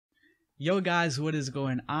Yo guys, what is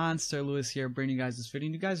going on? Sir Lewis here, bringing you guys this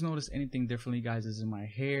video. You guys notice anything differently, guys? Is in my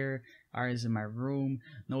hair, or is in my room?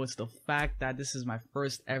 No, it's the fact that this is my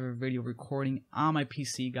first ever video recording on my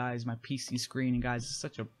PC, guys. My PC screen, and guys, it's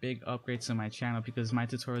such a big upgrade to my channel because my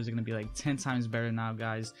tutorials are gonna be like 10 times better now,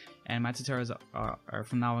 guys. And my tutorials are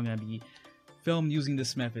from now on gonna be filmed using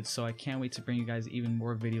this method, so I can't wait to bring you guys even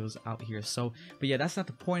more videos out here. So but yeah, that's not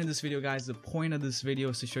the point of this video, guys. The point of this video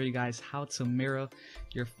is to show you guys how to mirror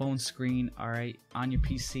your phone screen, all right, on your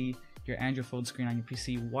PC, your Android phone screen on your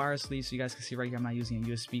PC wirelessly. So you guys can see right here I'm not using a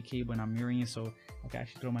USB cable and I'm mirroring it, so I can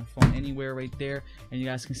actually throw my phone anywhere right there, and you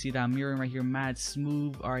guys can see that I'm mirroring right here, mad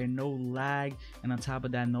smooth, all right, no lag, and on top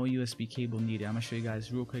of that, no USB cable needed. I'm gonna show you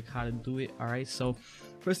guys real quick how to do it. All right, so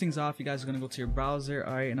first things off, you guys are gonna go to your browser,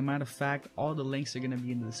 all right, and a matter of fact, all the links are gonna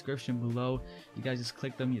be in the description below. You guys just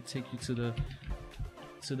click them, it take you to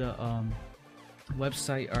the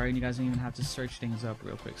website, all right, and you guys don't even have to search things up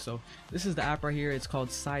real quick. So this is the app right here. It's called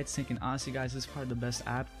SideSync, and honestly, guys, this is probably the best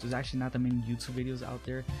app. There's actually not that many YouTube videos out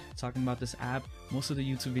there talking about this app. Most of the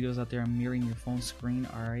YouTube videos out there are mirroring your phone screen,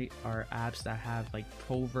 all right, are apps that have like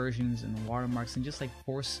pro versions and watermarks and just like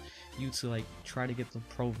force you to like try to get the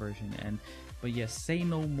pro version. And but yes, say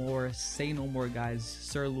no more, guys.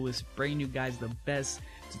 Sir Lewis bringing you guys the best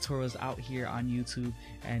tutorials out here on YouTube.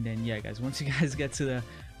 And then yeah, guys, once you guys get to the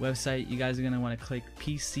website, you guys are gonna want to click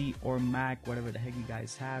PC or Mac, whatever the heck you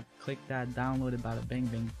guys have. Click that, download it, bada bang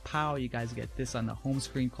bang pow. You guys get this on the home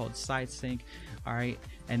screen called SideSync, all right.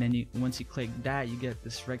 And then once you click that, you get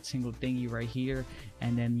this rectangle thingy right here.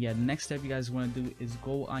 And then yeah, the next step you guys want to do is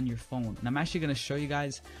go on your phone. And I'm actually gonna show you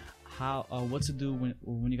guys how what to do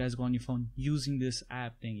when you guys go on your phone using this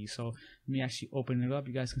app thingy. So let me actually open it up.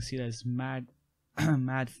 You guys can see that it's mad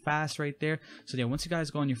fast right there. So yeah, once you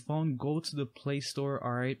guys go on your phone, go to the Play Store,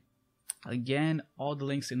 all right. Again, all the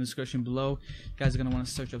links in the description below. You guys are gonna want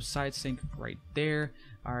to search up SideSync right there,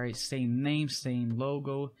 all right. Same name, same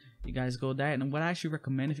logo. You guys go that. And what I actually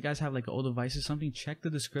recommend, if you guys have like an old device or something, check the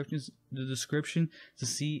description to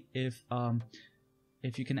see if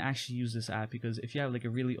you can actually use this app, because if you have like a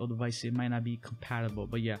really old device, it might not be compatible.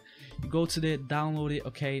 But yeah, you go to it, download it,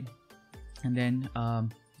 okay, and then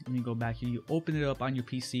let me go back here. You open it up on your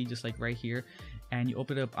PC, just like right here, and you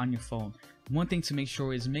open it up on your phone. One thing to make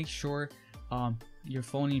sure is your phone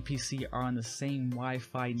and your PC are on the same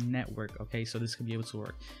Wi-Fi network, okay, so this could be able to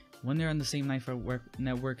work. When they're on the same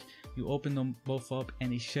network, you open them both up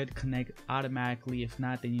and it should connect automatically. If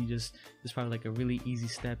not, then it's probably like a really easy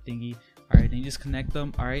step thingy. Alright, then you just connect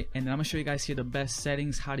them, alright, and then I'm gonna show you guys here the best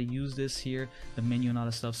settings, how to use this here, the menu and all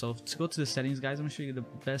that stuff. So to go to the settings, guys, I'm gonna show you the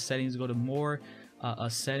best settings. Go to more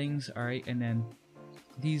settings, alright, and then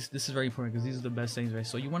this is very important because these are the best settings, right?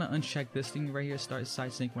 So you want to uncheck this thing right here, start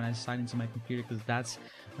SideSync when I sign into my computer, because that's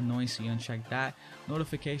annoying, so you uncheck that.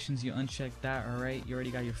 Notifications, you uncheck that, alright. You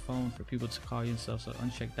already got your phone for people to call you and stuff, so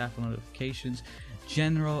uncheck that for notifications.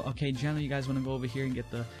 General, okay, general, you guys want to go over here and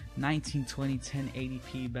get the 1920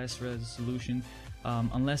 1080p best resolution.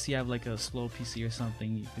 Unless you have like a slow PC or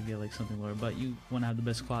something, you could get like something lower, but you want to have the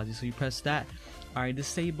best quality, so you press that. Alright,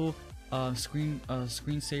 disable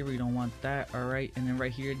screensaver, you don't want that, all right. And then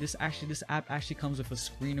right here, this app actually comes with a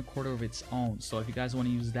screen recorder of its own, so if you guys want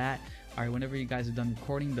to use that, all right, whenever you guys are done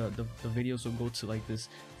recording, the videos will go to like this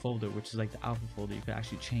folder, which is like the alpha folder. You can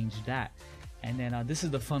actually change that. And then this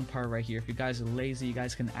is the fun part right here. If you guys are lazy, you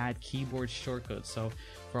guys can add keyboard shortcuts. So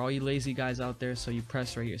for all you lazy guys out there, so you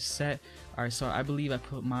press right here, set. All right, so I believe I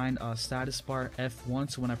put mine status bar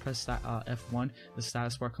F1. So when I press that F1, the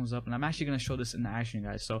status bar comes up, and I'm actually gonna show this in action,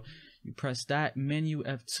 guys. So you press that, menu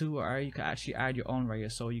F2, all right. You can actually add your own right here.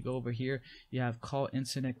 So you go over here, you have call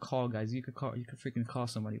internet call, guys. You could freaking call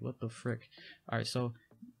somebody. What the frick? All right, so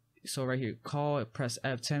right here, call, press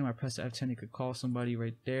F10. When I press F10, you could call somebody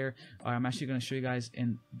right there. I'm actually going to show you guys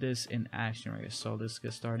in action right here. So let's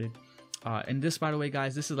get started. And this, by the way,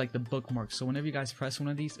 guys, this is like the bookmark. So whenever you guys press one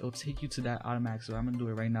of these, it'll take you to that automatic. So I'm going to do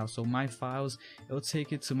it right now. So my files, it'll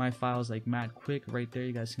take it to my files like mad quick right there.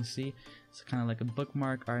 You guys can see it's kind of like a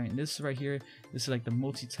bookmark. All right, and this right here, this is like the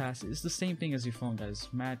multitask. It's the same thing as your phone, guys.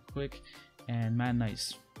 Mad quick and mad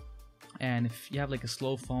nice. And if you have like a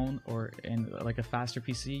slow phone or like a faster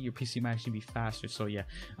PC, your PC might actually be faster. So yeah,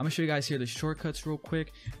 I'm gonna show you guys here the shortcuts real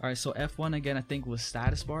quick. All right, so F1 again, I think was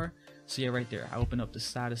status bar. So yeah, right there, I open up the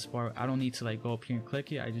status bar. I don't need to like go up here and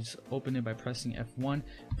click it. I just open it by pressing F1.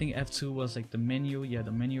 I think F2 was like the menu. Yeah,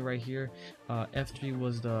 the menu right here. F3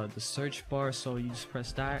 was the search bar. So you just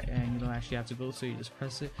press that, and you don't actually have to go to it. You just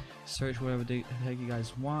press it, search whatever the heck you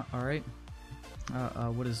guys want. All right.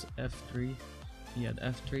 What is F3? Yeah, the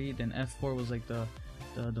F3. Then F4 was like the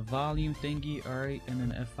the volume thingy, all right, and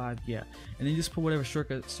then F5, yeah, and then just put whatever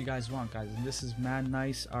shortcuts you guys want, guys. And this is mad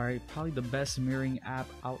nice, all right, probably the best mirroring app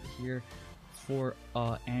out here for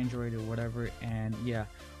Android or whatever. And yeah,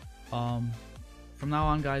 from now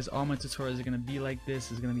on, guys, all my tutorials are gonna be like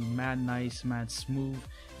this. It's gonna be mad nice, mad smooth,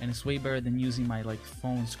 and it's way better than using my like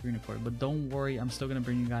phone screen recorder. But don't worry, I'm still gonna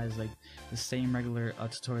bring you guys like the same regular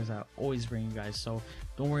tutorials I always bring you guys, so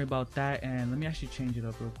don't worry about that. And let me actually change it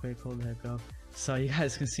up real quick. Hold the heck up, so you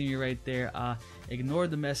guys can see me right there. Ignore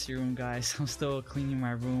the messy room, guys. I'm still cleaning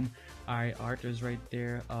my room. All right, Arthur's right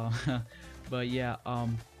there. But yeah,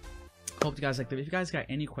 hope you guys like that. If you guys got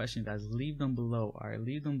any questions, guys, leave them below. All right,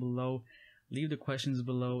 leave them below. Leave the questions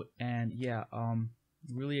below. And yeah,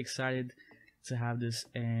 really excited to have this.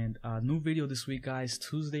 And new video this week, guys,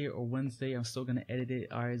 Tuesday or Wednesday. I'm still gonna edit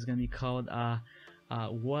it. All right, it's gonna be called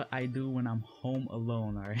what I do when I'm home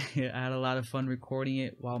alone. All right, I had a lot of fun recording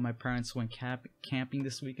it while my parents went camping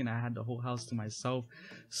this weekend. I had the whole house to myself,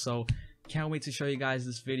 so can't wait to show you guys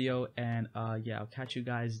this video. And yeah, I'll catch you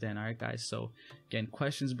guys then. All right, guys, so again,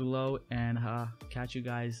 questions below, and catch you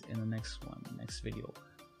guys in the next video.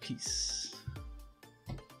 Peace.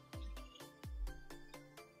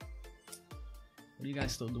 What are you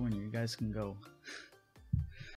guys still doing here? You guys can go.